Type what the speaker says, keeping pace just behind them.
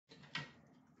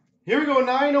Here we go,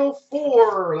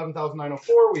 904,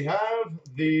 11,904. We have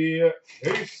the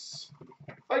ace,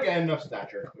 again, of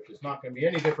Stature, which is not going to be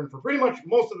any different for pretty much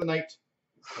most of the night,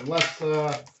 unless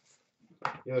the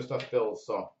other stuff fills,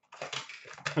 so.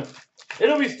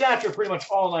 It'll be Stature pretty much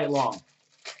all night long.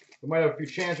 We might have a few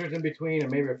chancers in between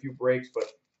and maybe a few breaks,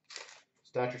 but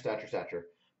Stature, Stature, Stature.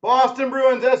 Boston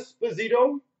Bruins,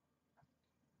 Esposito.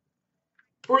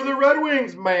 For the Red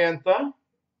Wings, Mantha.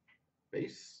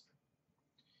 Base.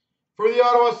 For the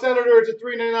Ottawa Senators at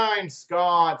 399,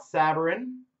 Scott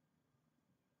Sabourin.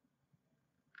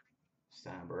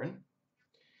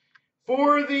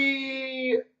 For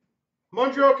the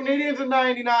Montreal Canadiens at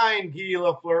 99, Guy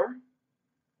Lafleur.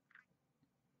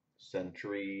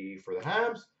 Century for the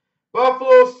Habs.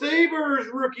 Buffalo Sabres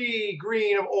rookie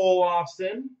green of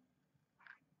Olofsson.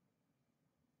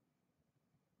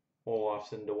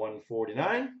 Olofsson to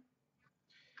 149.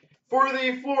 For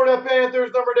the Florida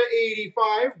Panthers, number to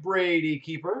 85, Brady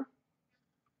Keeper.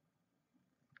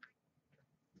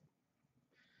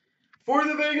 For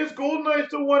the Vegas Golden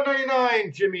Knights to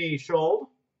 199, Jimmy Shold.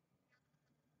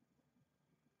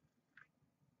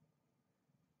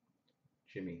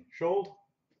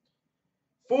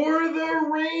 For the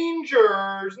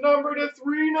Rangers, number to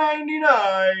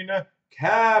 399,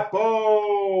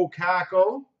 Capo.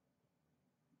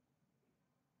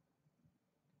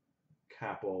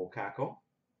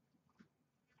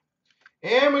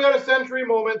 And we got a century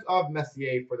moment of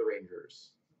Messier for the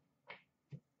Rangers.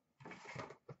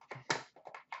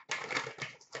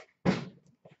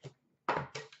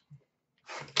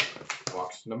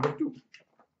 Box number 2.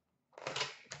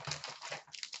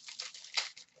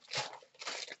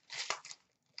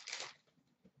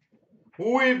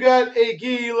 We've got a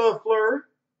Guy Lafleur,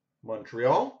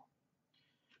 Montreal.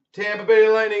 Tampa Bay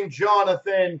Lightning,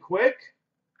 Jonathan Quick.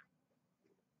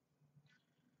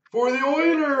 For the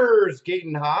Oilers,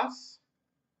 Gaten Haas.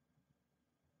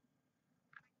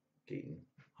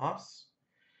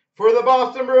 For the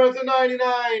Boston Bruins at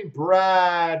 99,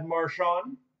 Brad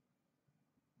Marchand.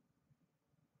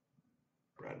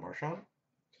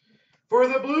 For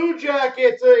the Blue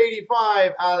Jackets at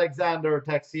 85, Alexander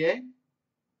Texier.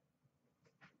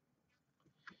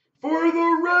 For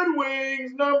the Red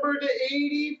Wings, number to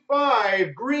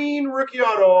 85, green rookie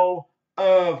auto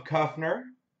of Kuffner.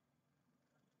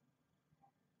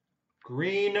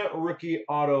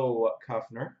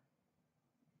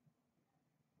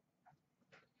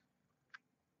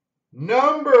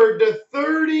 Number to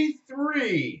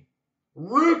 33,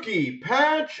 rookie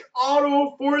patch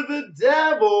auto for the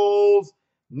Devils,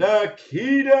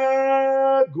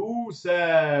 Nikita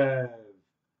Gusev.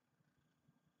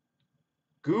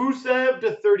 Gusev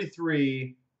to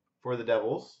 33 for the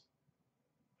Devils.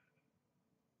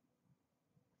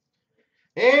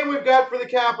 And we've got for the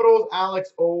Capitals,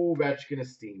 Alex Ovechkin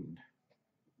esteemed.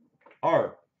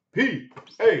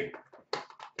 RPA.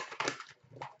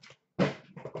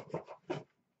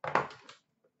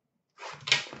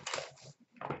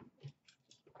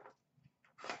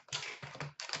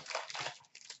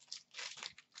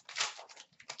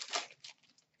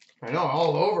 I know,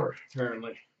 all over,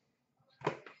 apparently.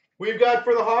 We've got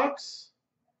for the Hawks,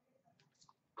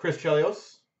 Chris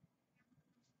Chelios.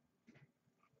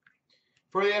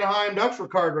 For the Anaheim Ducks,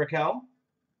 Rickard Rakell.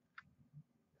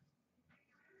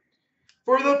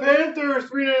 For the Panthers,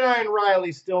 399,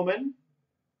 Riley Stillman.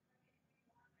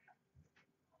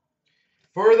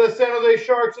 For the San Jose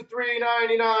Sharks, at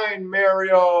 399,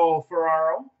 Mario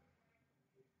Ferraro.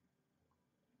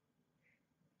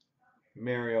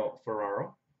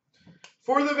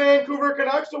 For the Vancouver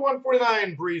Canucks, to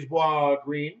 149, Brisebois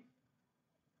Green.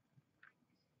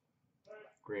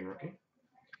 Green rookie.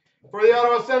 For the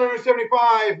Ottawa Senators,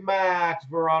 75, Max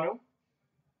Verano.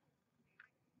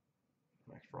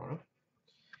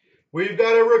 We've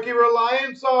got a rookie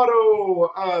Reliance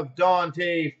auto of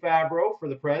Dante Fabro for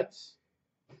the Preds.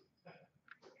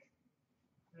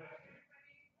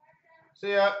 So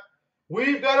yeah,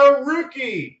 we've got a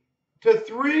rookie to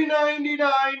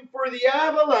 399 for the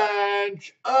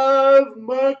Avalanche of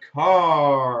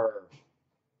Makar.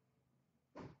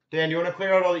 Dan, do you want to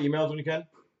clear out all the emails when you can?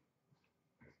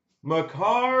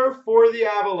 Makar for the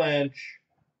Avalanche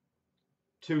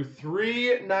to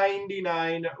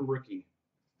 399 rookie.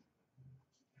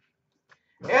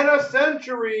 And a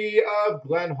century of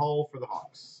Glenn Hall for the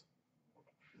Hawks.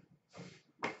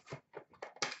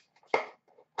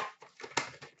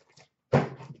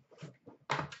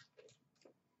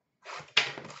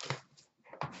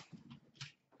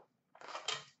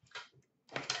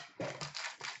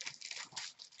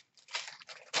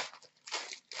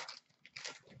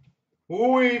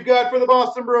 We've got for the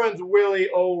Boston Bruins, Willie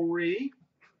O'Ree.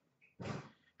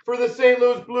 For the St.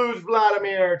 Louis Blues,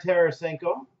 Vladimir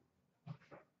Tarasenko.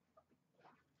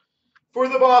 For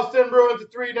the Boston Bruins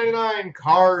at $3.99,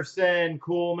 Carson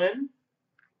Kuhlman.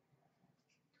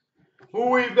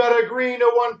 We've got a green to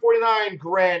 149,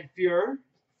 Grant Fuhr.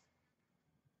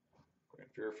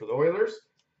 Grant Fuhr for the Oilers.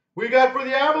 We got for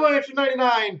the Avalanche at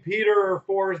 99, Peter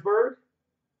Forsberg.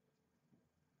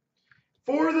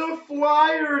 For the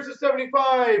Flyers at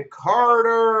 75,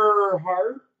 Carter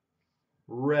Hart.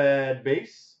 Red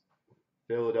base,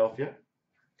 Philadelphia.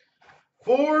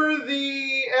 For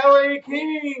the LA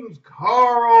Kings,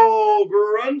 Carl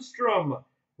Grundstrom,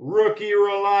 rookie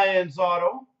Reliance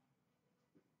auto.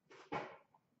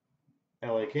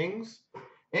 LA Kings.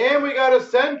 And we got a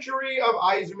century of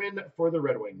Yzerman for the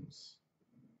Red Wings.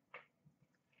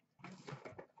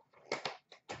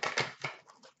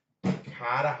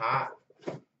 Kinda hot.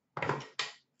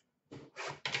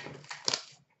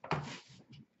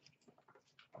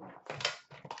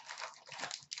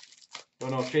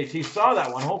 Don't know if JT saw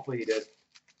that one. Hopefully he did.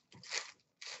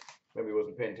 Maybe he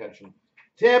wasn't paying attention.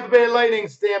 Tampa Bay Lightning,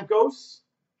 Stamkos.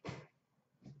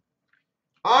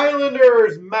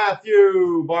 Islanders,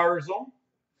 Matthew Barzal.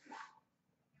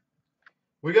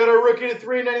 We got a rookie to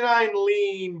 3.99,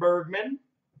 Lean Bergman.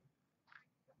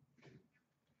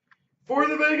 For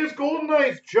the Vegas Golden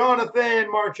Knights,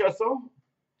 Jonathan Marchessault.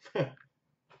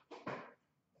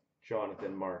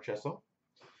 Jonathan Marchessault.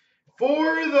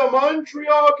 For the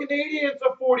Montreal Canadiens,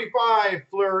 a 45,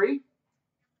 Fleury.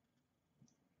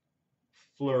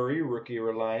 Fleury, rookie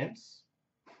Reliance.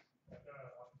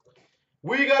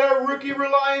 We got a rookie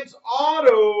Reliance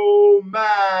auto,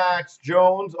 Max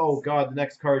Jones. Oh, God, the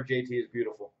next card, JT, is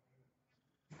beautiful.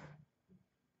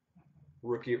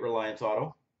 Rookie Reliance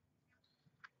auto.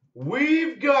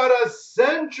 We've got a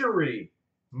century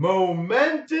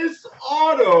momentous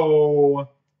auto,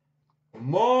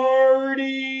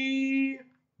 Marty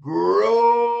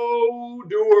Brodeur.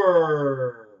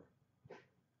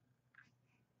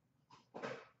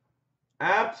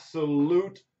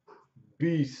 Absolute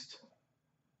beast.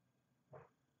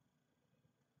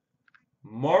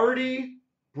 Marty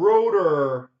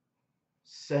Brodeur,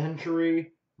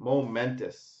 century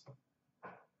momentous.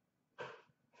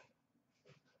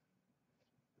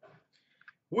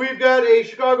 We've got a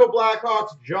Chicago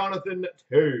Blackhawks, Jonathan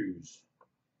Toews.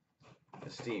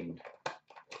 Esteemed.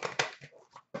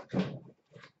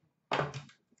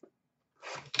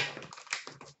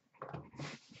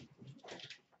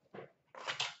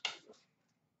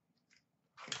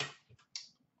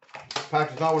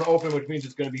 Pack does not want to open, which means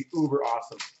it's going to be uber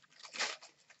awesome.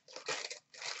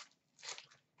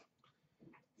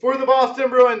 For the Boston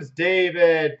Bruins,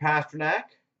 David Pastrnak.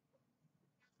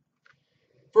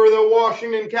 For the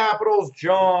Washington Capitals,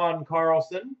 John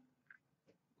Carlson.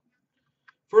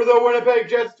 For the Winnipeg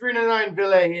Jets, 3.99,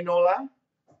 Ville Heinola.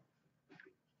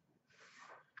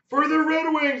 For the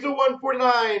Red Wings, a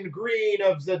 149, green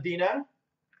of Zadina.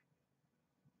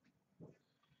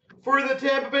 For the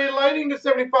Tampa Bay Lightning, to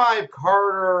 75,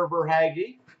 Carter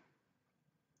Verhaeghe.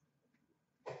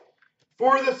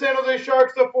 For the San Jose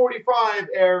Sharks, to 45,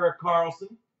 Erik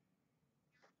Karlsson.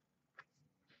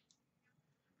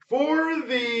 For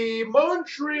the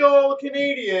Montreal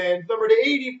Canadiens, number to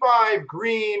 85,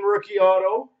 green rookie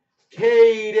auto,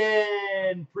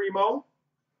 Caden Primo.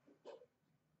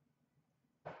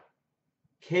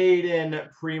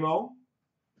 Caden Primo.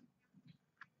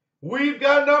 We've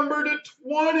got number to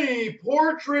 20,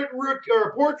 portrait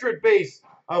base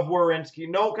of Werenski.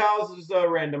 No, Kyle, this is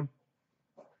random.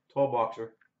 12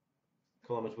 boxer.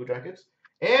 Columbus Blue Jackets.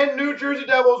 And New Jersey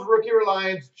Devils rookie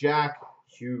Reliance, Jack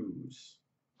Hughes.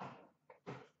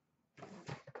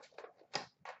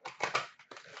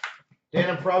 Dan,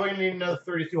 I'm probably going to need another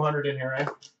 3,200 in here, eh?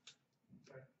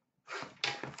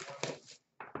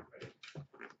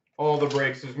 All the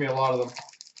breaks. There's me a lot of them.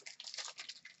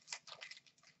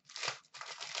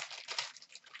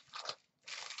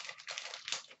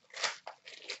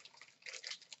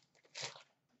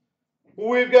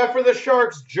 We've got for the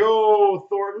Sharks, Joe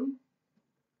Thornton.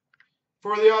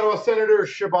 For the Ottawa Senators,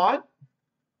 Shabbat.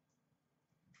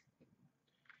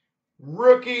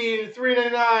 Rookie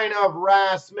 3.99 of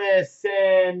Rasmus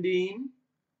Sandin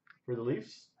for the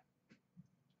Leafs.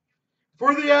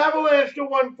 For the Avalanche, to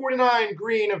 149,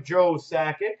 green of Joe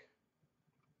Sakic.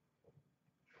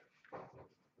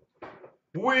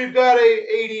 We've got a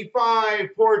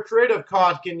 85 portrait of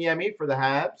Kotkaniemi for the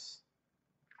Habs.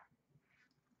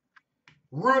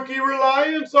 Rookie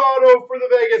Reliance auto for the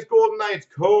Vegas Golden Knights,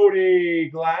 Cody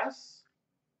Glass.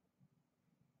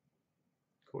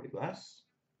 Cody Glass.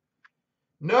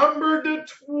 Number to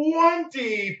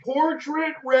 20,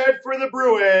 portrait red for the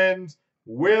Bruins,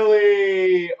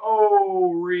 Willie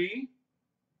O'Ree.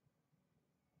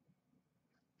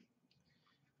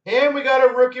 And we got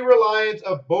a rookie reliance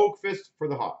of Boakfist for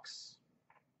the Hawks.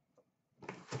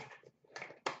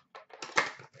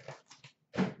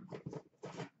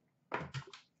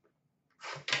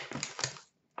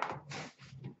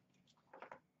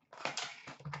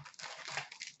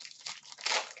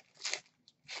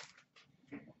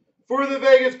 For the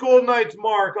Vegas Golden Knights,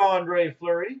 Marc-Andre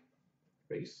Fleury.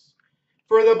 Base.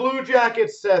 For the Blue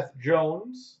Jackets, Seth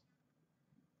Jones.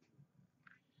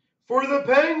 For the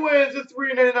Penguins, at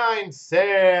 $3.99,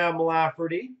 Sam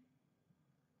Lafferty.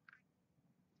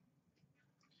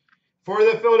 For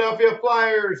the Philadelphia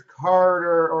Flyers,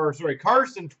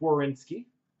 Carson Twarynski.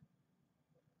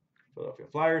 Philadelphia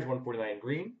Flyers, $149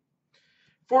 green.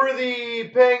 For the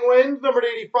Penguins, numbered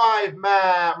 85,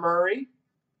 Matt Murray.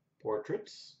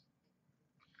 Portraits.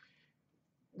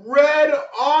 Red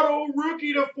auto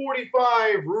rookie to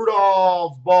 45,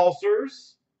 Rudolph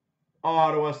Balcers.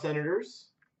 Ottawa Senators.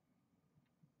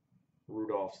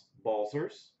 Rudolph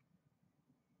Balcers.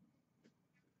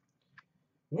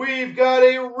 We've got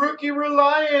a rookie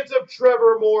reliance of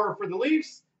Trevor Moore for the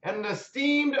Leafs and an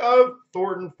esteemed of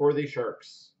Thornton for the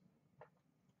Sharks.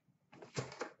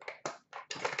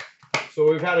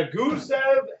 So we've had a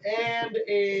Gusev and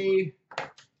a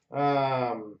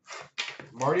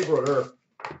Marty Brodeur.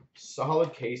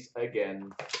 Solid case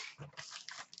again.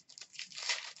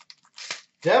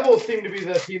 Devils seem to be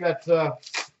the team that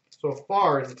so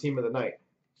far is the team of the night.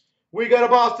 We got a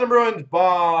Boston Bruins,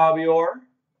 Bobby Orr.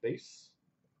 Base.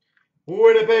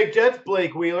 Winnipeg Jets,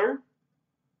 Blake Wheeler.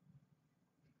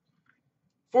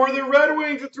 For the Red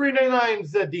Wings, at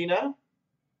 $3.99, Zadina.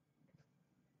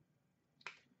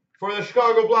 For the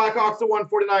Chicago Blackhawks, at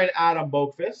 $149, Adam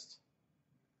Boakfist.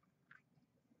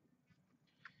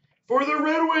 For the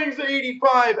Red Wings, at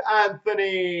 85,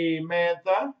 Anthony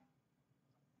Mantha.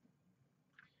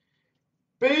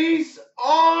 Base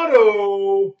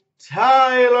auto,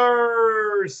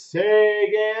 Tyler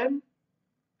Seguin.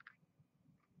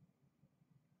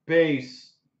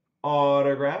 Base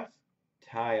autograph,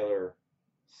 Tyler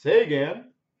Seguin.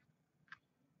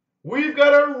 We've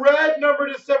got a red number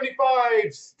to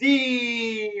 75,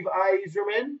 Steve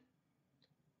Yzerman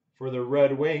for the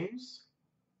Red Wings.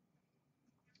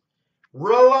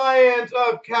 Reliance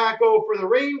of Kako for the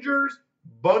Rangers,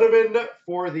 Bunnaman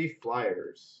for the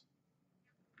Flyers.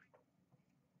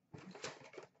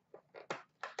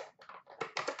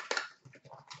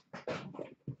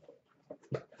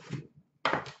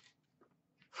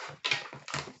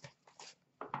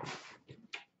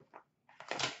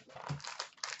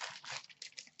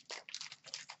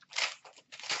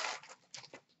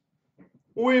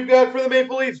 We've got for the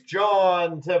Maple Leafs,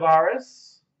 John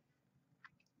Tavares.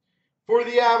 For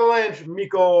the Avalanche,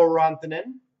 Mikko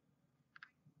Rantanen.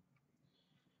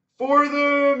 For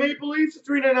the Maple Leafs,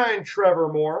 $3.99,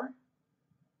 Trevor Moore.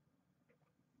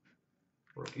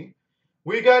 Rookie.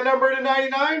 We got number to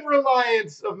 99,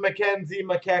 Reliance of Mackenzie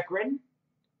McEachran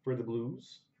for the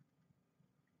Blues.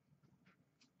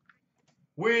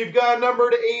 We've got number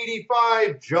to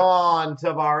 85, John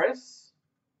Tavares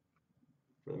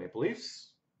for the Maple Leafs.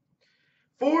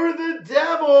 For the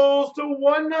Devils, to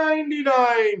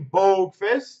 199,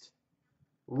 Boakfist.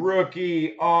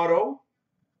 Rookie auto.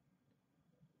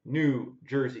 New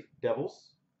Jersey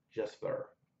Devils, Jesper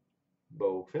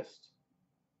Boakfist.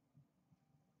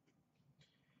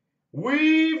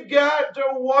 We've got to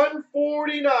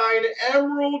 149,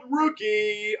 Emerald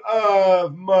Rookie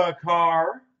of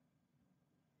Makar.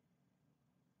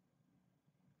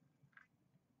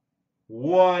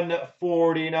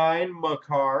 149,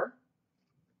 Makar.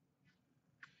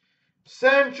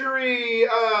 Century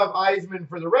of Eisman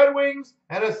for the Red Wings,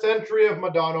 and a Century of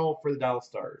Madonna for the Dallas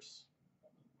Stars.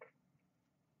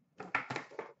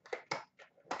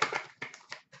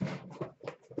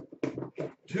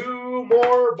 Two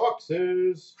more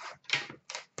boxes.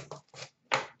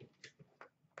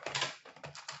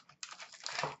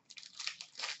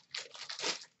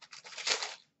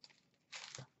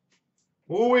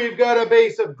 We've got a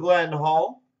base of Glenn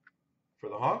Hall for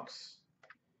the Hawks.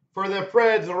 For the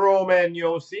Preds, Roman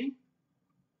Josi.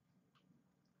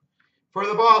 For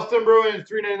the Boston Bruins,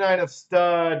 $3.99 of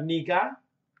Stud Nika.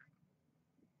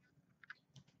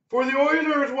 For the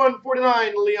Oilers,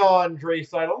 $1.49, Leon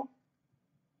Draisaitl.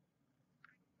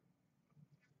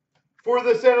 For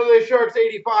the San Jose Sharks,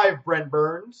 85, Brent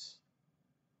Burns.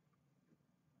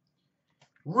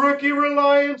 Rookie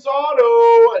Reliance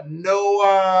Auto,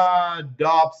 Noah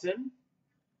Dobson.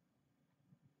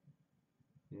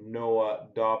 Noah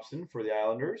Dobson for the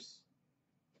Islanders.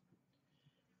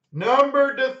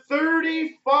 Number to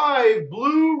 35,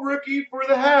 blue rookie for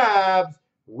the Habs,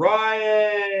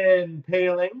 Ryan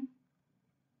Poehling.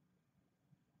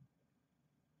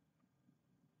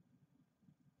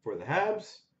 for the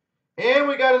Habs. And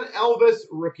we got an Elvis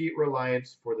rookie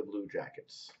reliance for the Blue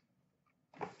Jackets.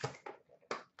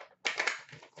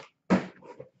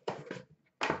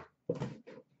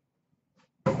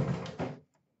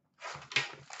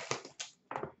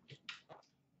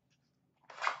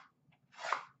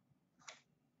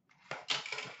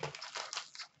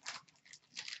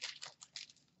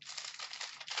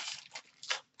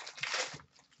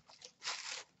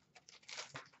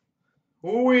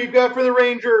 We've got for the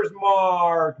Rangers,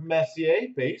 Mark Messier,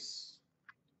 base.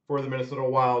 For the Minnesota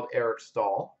Wild, Eric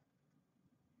Stahl.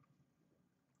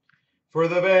 For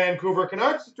the Vancouver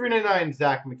Canucks, 399,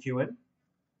 Zach McEwen.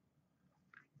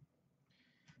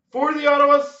 For the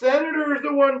Ottawa Senators,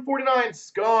 the 149,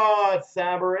 Scott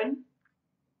Sabourin,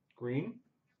 green.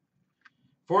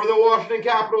 For the Washington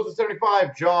Capitals, the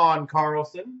 75, John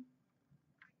Carlson.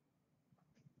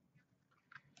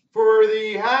 For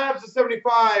the Habs, the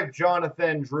 75,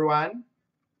 Jonathan Drouin.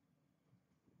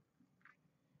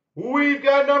 We've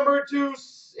got number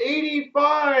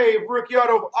 285, rookie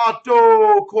auto of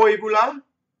Otto Koivula.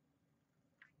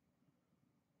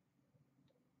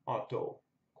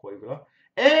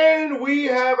 And we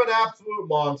have an absolute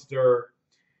monster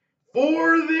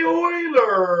for the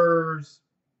Oilers.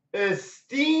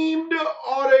 Esteemed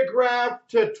autograph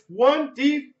to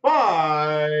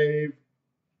 25.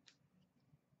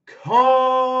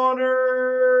 Connor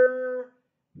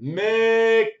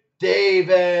McDavid.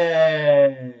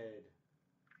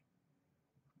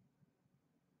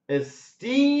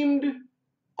 Esteemed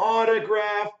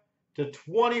autograph to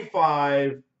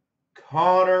 25.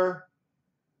 Connor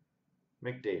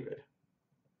McDavid.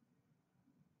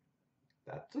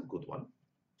 That's a good one.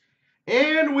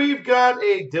 And we've got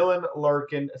a Dylan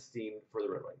Larkin esteemed for the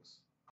Red Wings.